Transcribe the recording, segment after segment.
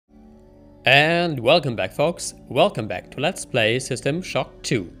And welcome back, folks. Welcome back to Let's Play System Shock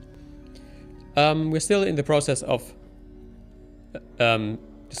 2. We're still in the process of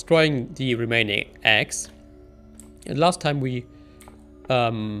destroying the remaining eggs. And last time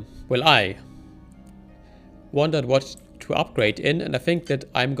I wondered what to upgrade in, and I think that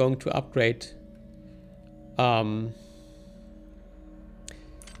I'm going to upgrade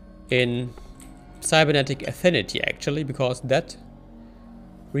in cybernetic affinity, actually, because that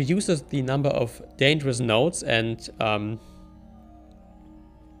reduces the number of dangerous nodes, and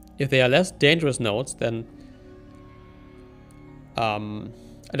if they are less dangerous nodes, then I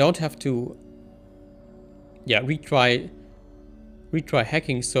don't have to retry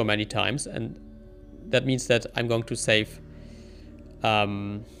hacking so many times, and that means that I'm going to save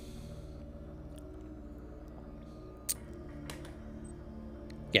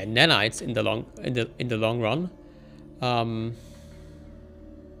nanites in the long run.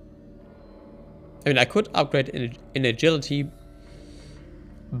 I mean, I could upgrade in agility,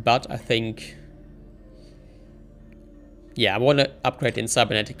 but I think, I want to upgrade in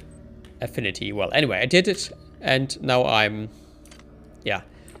cybernetic affinity. Well, anyway, I did it, and now I'm,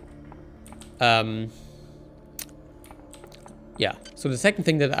 So the second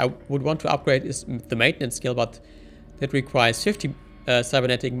thing that I would want to upgrade is the maintenance skill, but that requires 50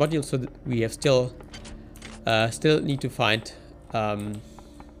 cybernetic modules, so that we have still need to find, to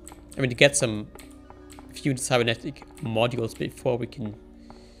get some few cybernetic modules before we can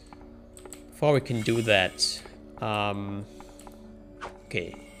do that.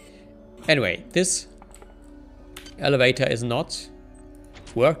 Okay. Anyway, this elevator is not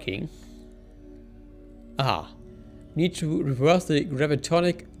working. Need to reverse the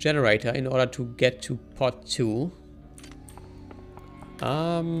Gravitonic generator in order to get to pod 2.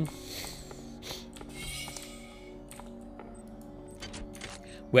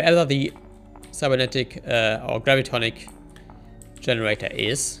 Wherever the cybernetic or Gravitonic generator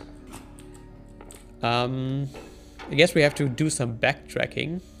is, I guess we have to do some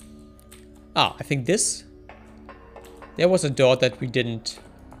backtracking. I think there was a door that we didn't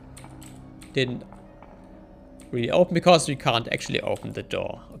really open because we can't actually open the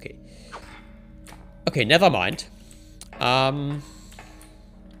door. Okay, never mind.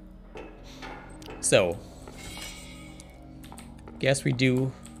 So guess we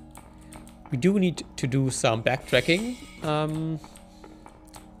do need to do some backtracking.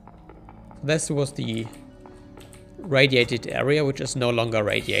 This was the radiated area, which is no longer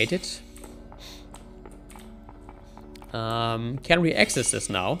radiated. Can we access this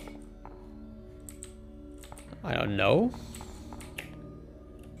now? I don't know.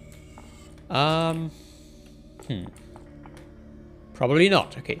 Probably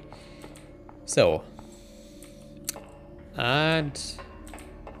not. Okay. So, and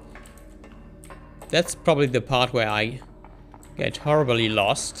that's probably the part where I get horribly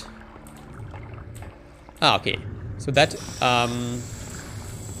lost. Okay. So that,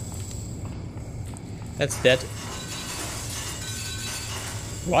 that's that.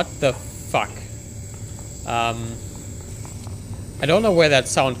 What the fuck? I don't know where that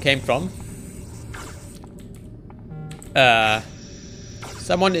sound came from.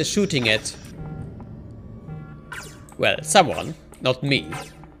 Someone is shooting it. Well, someone, not me.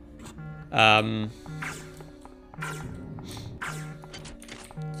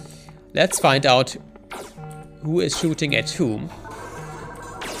 Let's find out who is shooting at whom.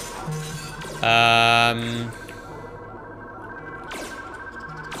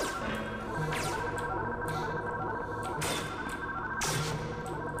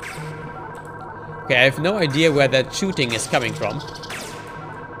 Okay, I have no idea where that shooting is coming from.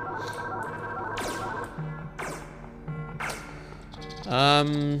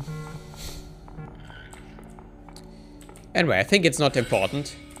 Anyway, I think it's not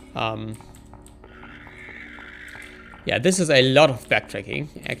important. This is a lot of backtracking,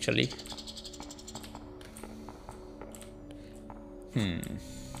 actually.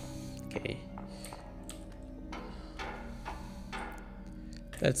 Okay.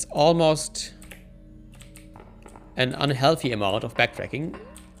 That's almost an unhealthy amount of backtracking.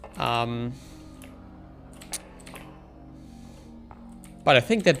 But I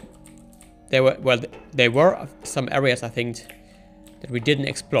think that there were some areas, I think, that we didn't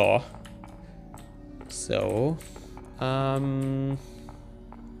explore. So, okay,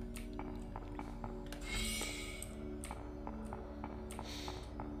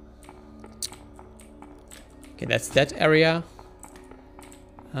 that's that area.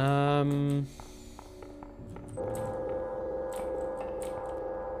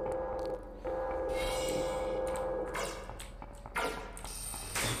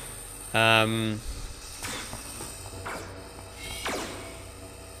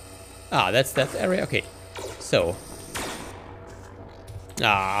 That's that area. Okay. So.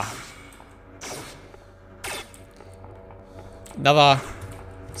 Another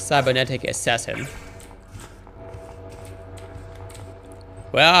cybernetic assassin.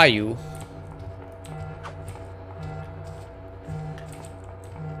 Where are you?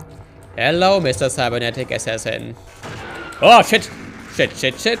 Hello, Mr. Cybernetic Assassin. Oh, shit! Shit,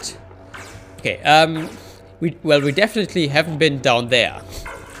 shit, shit. Okay, we definitely haven't been down there.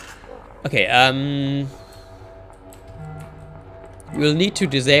 Okay, we'll need to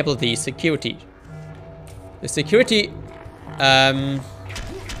disable the security. The security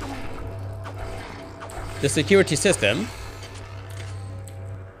system.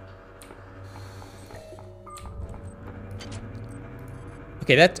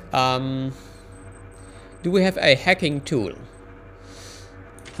 Okay, that, do we have a hacking tool?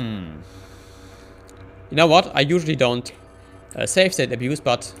 You know what? I usually don't save state abuse,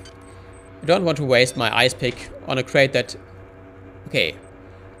 but I don't want to waste my ice pick on a crate that... Okay.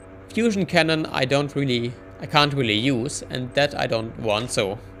 Fusion cannon I can't really use, and that I don't want,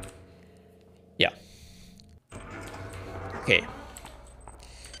 so... Yeah. Okay.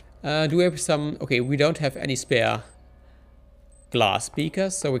 Do we have some... Okay, we don't have any spare glass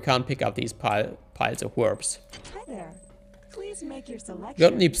beakers, so we can't pick up these piles of warps. Hi there. Please make your selection. We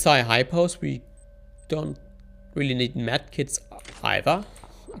don't need psi hypos. We don't really need med kits either.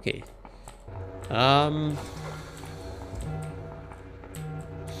 Okay.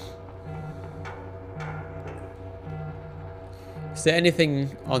 Is there anything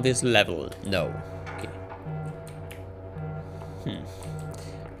on this level? No. Okay.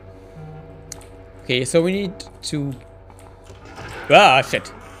 Okay, so we need to...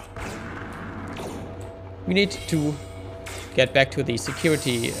 shit. We need to get back to the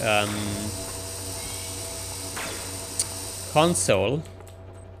security console.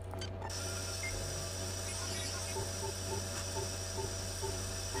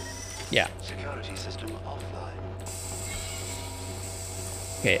 Yeah. Security system offline.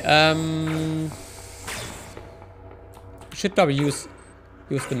 Okay, should probably use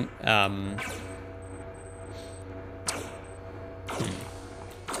the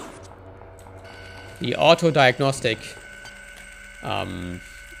the auto diagnostic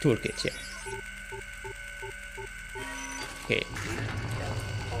toolkit here. Okay.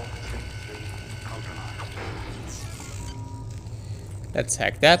 Let's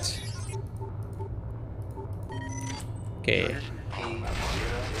hack that. Okay.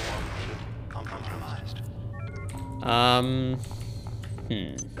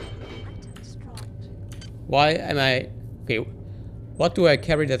 Why am I... Okay, what do I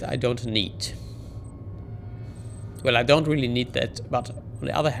carry that I don't need? Well, I don't really need that, but on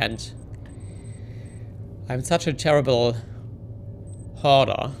the other hand, I'm such a terrible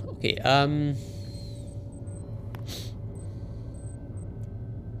hoarder. Okay,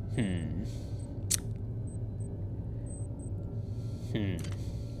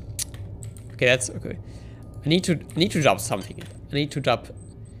 Okay, that's okay. I need to drop something. I need to drop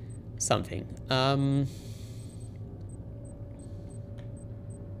something.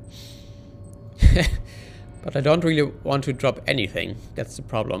 But I don't really want to drop anything. That's the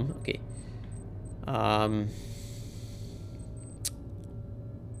problem. Okay. I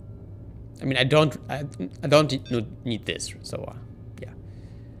mean, I don't need this. So yeah.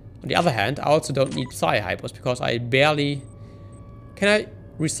 On the other hand, I also don't need psi hypos because I barely... Can I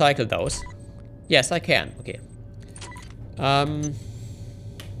recycle those? Yes, I can. Okay.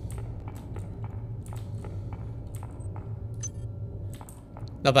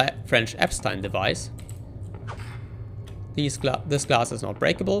 Another French Epstein device. This glass is not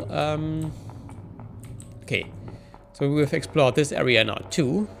breakable. Okay. So we've explored this area now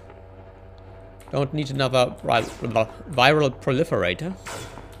too. Don't need another viral proliferator.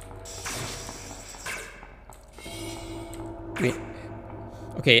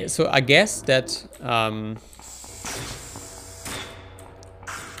 Okay, so I guess that...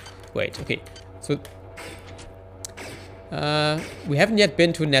 Wait, okay. So... we haven't yet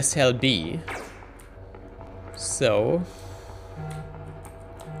been to Nacelle B. So...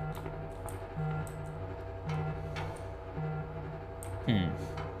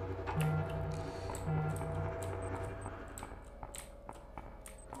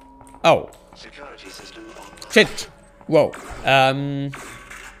 Oh. Security system on. Shit. Whoa.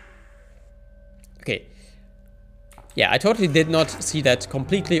 Okay. Yeah, I totally did not see that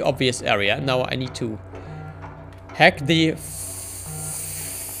completely obvious area. Now I need to hack the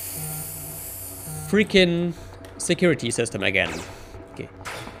freaking security system again. Okay.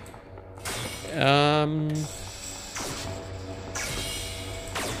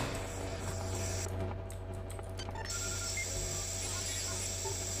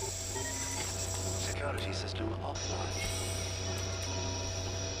 Security system offline.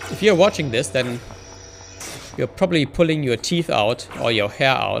 If you're watching this, then you're probably pulling your teeth out or your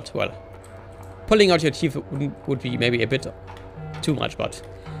hair out. Well, pulling out your teeth would be maybe a bit too much, but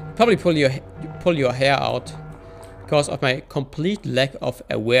probably pull your hair out because of my complete lack of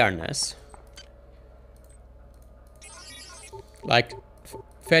awareness. Like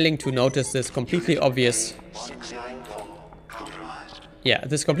failing to notice this completely obvious. 694 compromised. Yeah,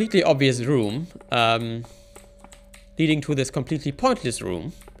 this completely obvious room, leading to this completely pointless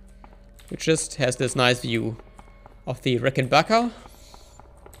room, which just has this nice view of the Rickenbacker.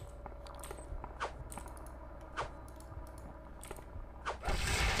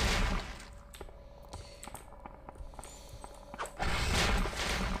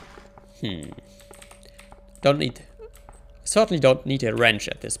 Certainly don't need a wrench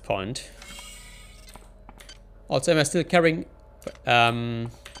at this point. Also, am I still carrying? I'm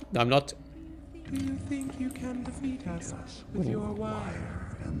not. Do you think you can defeat us with your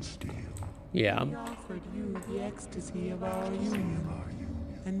wire and steel? Yeah. We offered you the ecstasy of our union,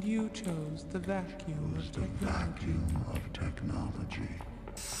 and you chose the vacuum of technology.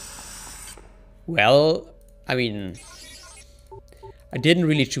 Well, I mean, I didn't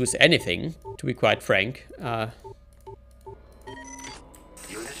really choose anything, to be quite frank.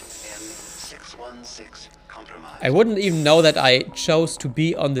 Unit M616 compromised. I wouldn't even know that I chose to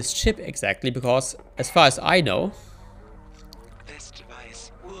be on this ship exactly, because as far as I know, This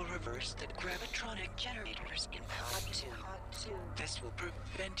device will reverse the gravitonic generators in Pod 2. This will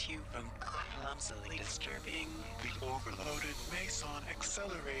prevent you from clumsily disturbing The overloaded Meson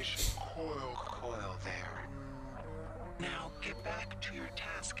acceleration coil there. Now get back to your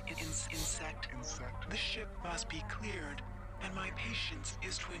task, insect. The ship must be cleared, and my patience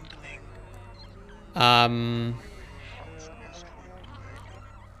is dwindling.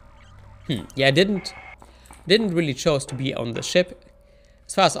 yeah, I didn't really chose to be on the ship.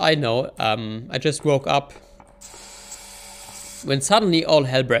 As far as I know, I just woke up when suddenly all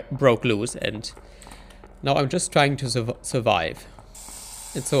hell broke loose, and now I'm just trying to survive.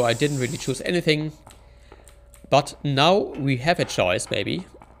 And so I didn't really choose anything. But now we have a choice, maybe.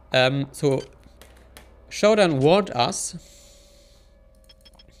 So Shodan warned us.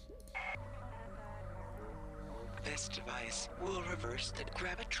 This device will reverse the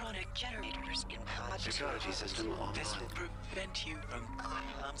gravitonic generators in Pod 2. Security system This will offline. prevent you from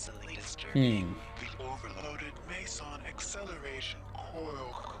clumsily disturbing The overloaded Meson acceleration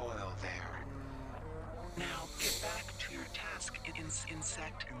coil there. Now get back to your task,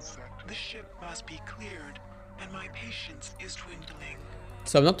 insect. The ship must be cleared, and my patience is dwindling.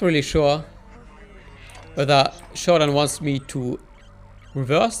 So I'm not really sure whether Shodan wants me to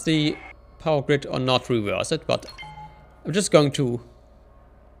reverse the power grid or not reverse it, but I'm just going to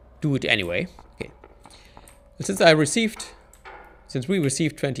do it anyway. Okay. And since we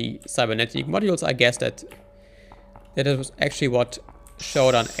received 20 cybernetic modules, I guess that was actually what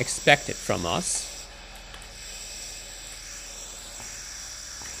Shodan expected from us.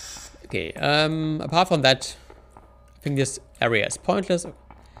 Okay, apart from that, I think this area is pointless,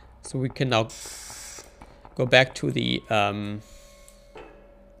 so we can now go back to the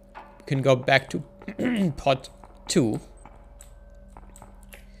pod 2,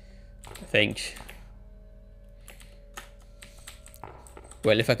 I think.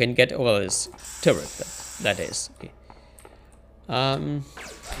 Well, if I can get over this turret, that is. Okay.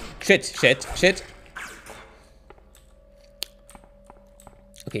 Shit.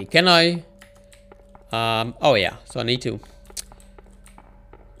 Okay, can I? Oh yeah, so I need to.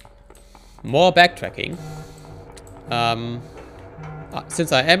 More backtracking.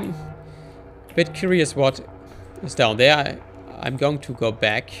 Since I am a bit curious what is down there, I'm going to go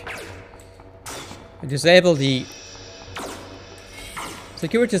back and disable the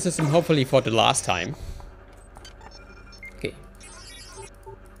security system, hopefully for the last time. Okay.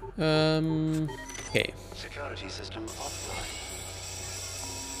 Okay. Security system offline.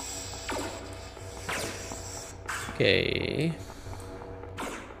 Okay.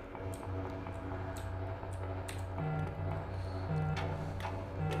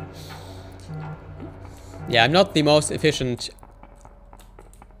 Yeah, I'm not the most efficient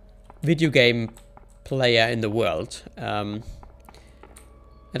video game player in the world.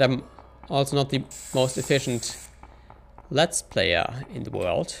 And I'm also not the most efficient Let's Player in the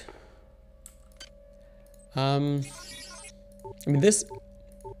world. I mean, this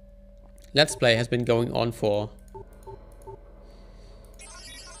Let's Play has been going on for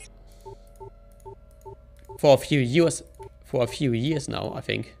for a few years now, I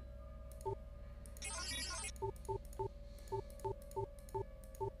think.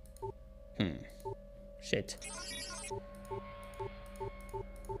 Shit.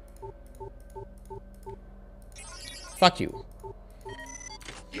 Fuck you.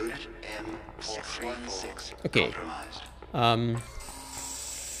 Unit M616 Okay. compromised.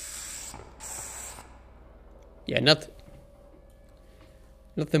 Yeah, not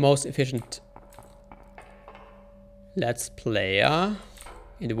the most efficient Let's Player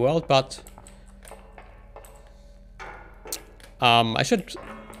in the world, but I should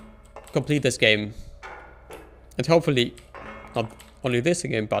complete this game, and hopefully not only this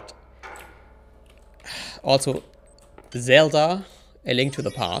game, but also Zelda: A Link to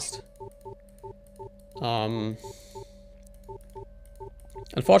the Past.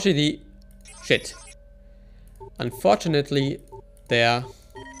 Unfortunately, Unfortunately, there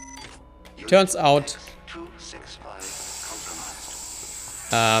turns out 265 compromised.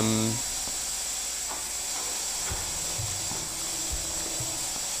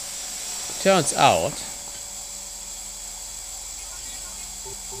 Turns out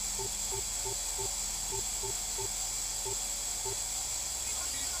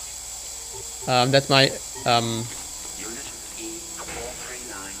that my Unit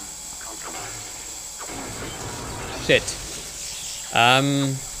E439 compromised. shit.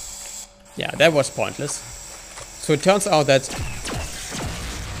 Yeah, that was pointless. So it turns out that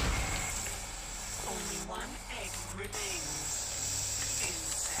Only one egg remains.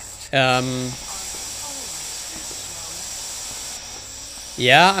 Insect.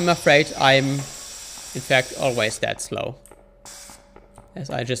 yeah, I'm afraid I'm in fact always that slow, as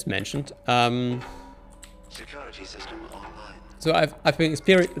I just mentioned. Security system online. So I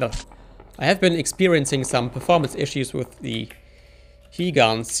have been experiencing some performance issues with the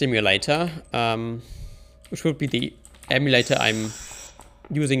Gun simulator, which would be the emulator I'm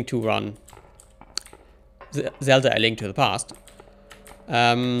using to run Zelda: A Link to the Past.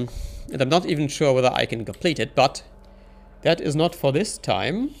 And I'm not even sure whether I can complete it, but that is not for this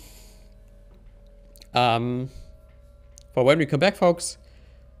time. For when we come back, folks,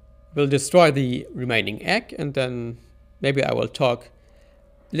 we'll destroy the remaining egg, and then maybe I will talk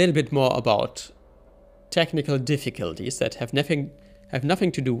a little bit more about technical difficulties that have nothing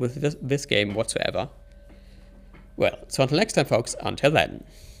to do with this game whatsoever. Well, so until next time, folks, until then.